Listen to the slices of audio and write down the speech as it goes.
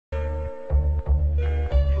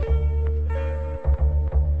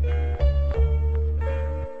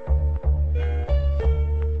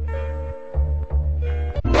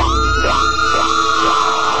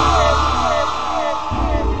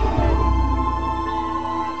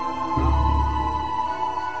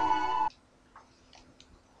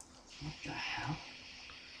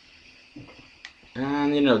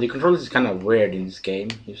know, the controls is kind of weird in this game.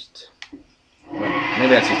 Just, well,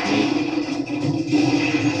 maybe that's just me.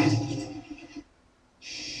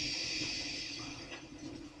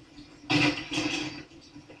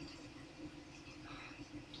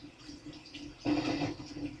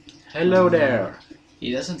 Hello there.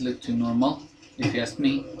 He doesn't look too normal, if you ask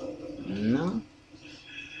me. No.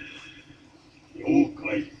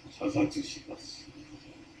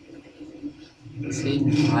 Is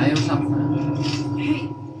he high or something? Hey,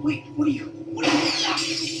 wait, what are you?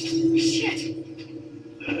 Shit!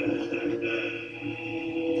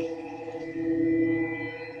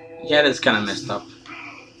 Yeah, that's kind of messed up.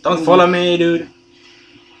 Don't follow me, dude.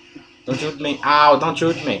 Don't shoot me. Ow, don't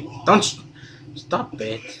shoot me. Don't stop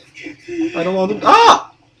it. I don't want to.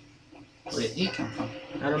 Ah! Where did he come from?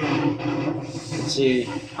 I don't know. Let's see.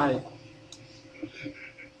 Hi.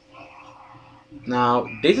 Now,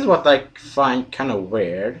 this is what I find kind of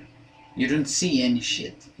weird. You don't see any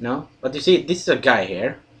shit. No? But you see, this is a guy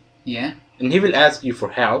here. Yeah? And he will ask you for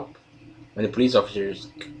help when the police officers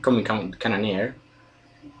come kind of near.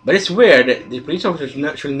 But it's weird, the police officers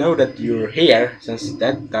should know that you're here since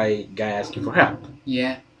that guy asked you for help.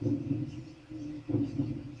 Yeah.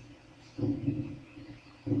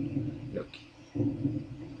 Look.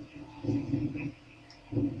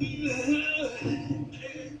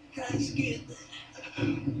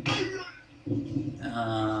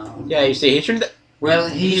 Yeah, you see, he should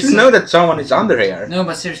know that someone is under here. No,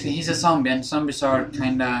 but seriously, he's a zombie, and zombies are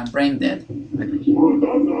kinda brain dead.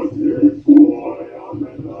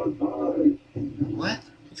 What?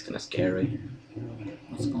 It's kinda scary.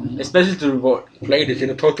 What's going on? Especially to play this in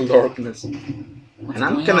a total darkness. What's And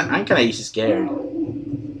I'm going kinda easy scared.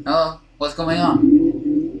 Oh, what's going on?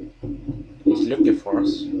 He's looking for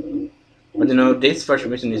us. But you know, this first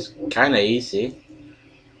mission is kinda easy.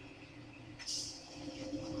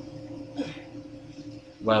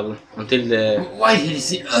 Well, until the... Why is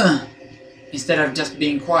he instead of just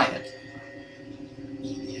being quiet?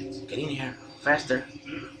 Get in here, faster.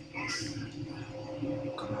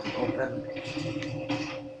 Come on, open.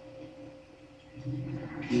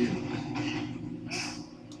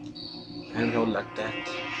 And hold like that.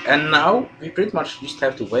 And now, we pretty much just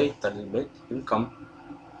have to wait a little bit. He will come.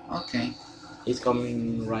 Okay. He's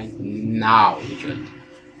coming right now, he should.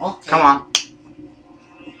 Okay. Come on.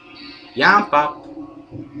 Jump up.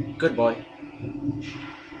 Good boy.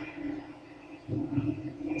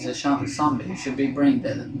 It's a zombie. He should be brain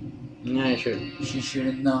dead. Yeah, you should. She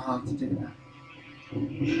shouldn't know how to do that.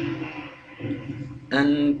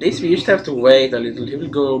 And this we just have to wait a little. He will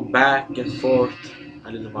go back and forth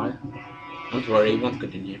a little while. Don't worry, he won't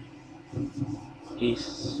continue.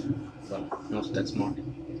 He's, well, not that smart.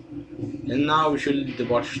 And now we should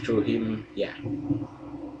watch through him. Yeah.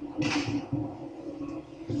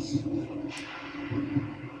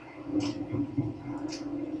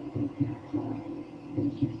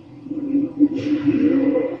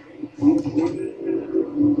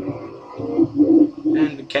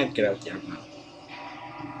 And we can't get out yet now.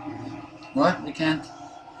 What? We can't?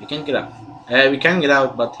 We can't get out. We can get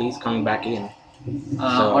out, but he's coming back in.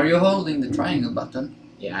 So, are you holding the triangle button?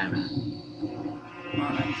 yeah, I'm.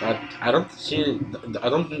 Alright. But I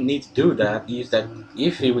don't need to do that. Use that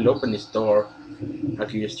if he will open his door. I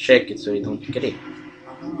can just check it so he don't get in.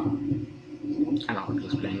 Kind of hard to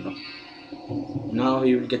explain, but now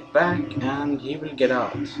he will get back and he will get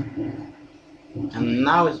out. And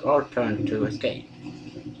now it's our turn to escape.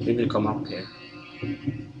 He will come up here.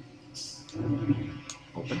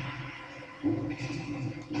 Open.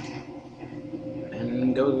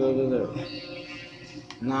 And go.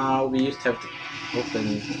 Now we just have to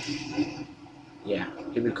open. Yeah,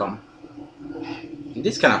 he will come. And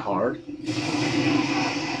this is kind of hard.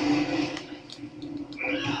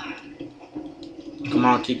 Come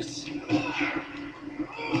on, kids.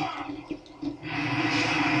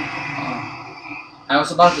 I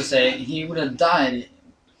was about to say he would have died.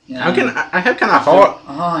 How can I have kind of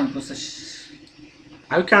hard? It was a.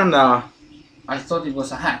 I kind of. I thought it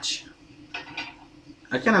was a hatch.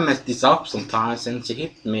 I kind of messed this up sometimes since he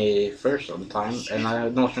hit me first all the time, and I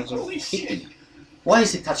have no chance of hitting. Why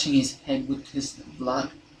is he touching his head with his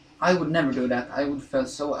blood? I would never do that. I would feel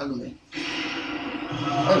so ugly.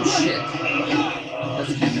 Oh shit.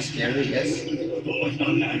 That's kind of scary, yes.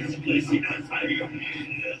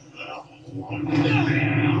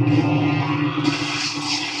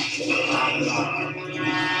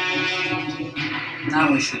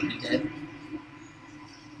 Now we should be dead.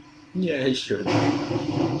 Yeah, he should.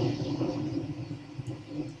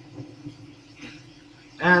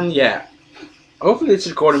 And yeah, hopefully this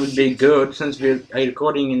recording will be good since we're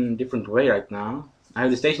recording in a different way right now. I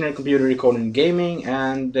have the stationary computer recording gaming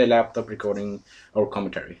and the laptop recording our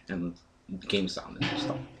commentary and game sound and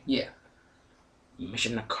stuff. Yeah.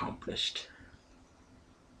 Mission accomplished.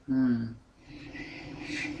 Hmm.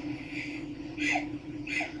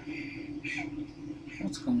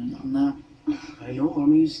 What's going on now? I know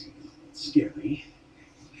Mommy's scary,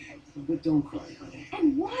 but don't cry, honey.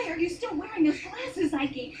 And why are you still wearing those glasses I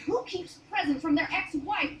gave? Who keeps presents from their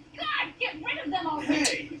ex-wife? God, get rid of them already!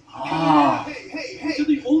 Hey! Ah. Hey! These are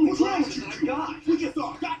the only glasses I got! We just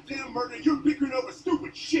saw a goddamn murder and you're bickering over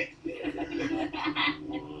stupid shit!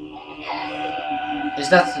 Is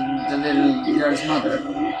that the little girl's mother?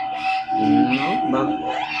 No, but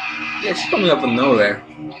yeah, she's coming up from nowhere.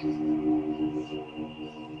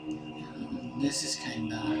 This is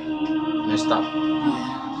kinda... Messed up.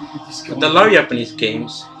 Yeah. It's But the love Japanese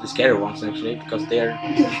games, the scary ones actually, because they're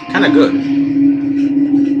kind of good.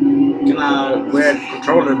 Kinda weird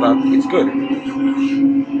controller, but it's good.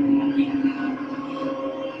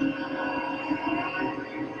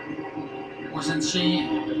 Wasn't she...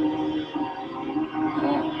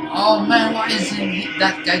 Oh man, why isn't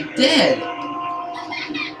that guy dead?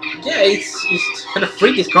 Yeah, it's kind of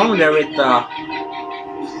freaky. It's coming there with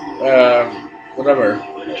whatever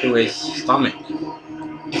to his stomach.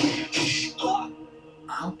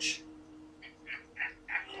 Ouch.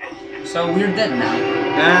 So we're dead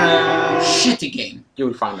now. Shitty game. You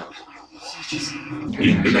will find out.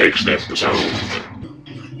 In the next episode.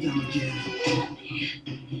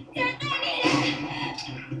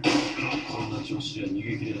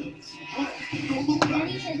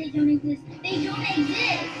 Daddy said they don't exist. They don't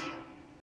exist!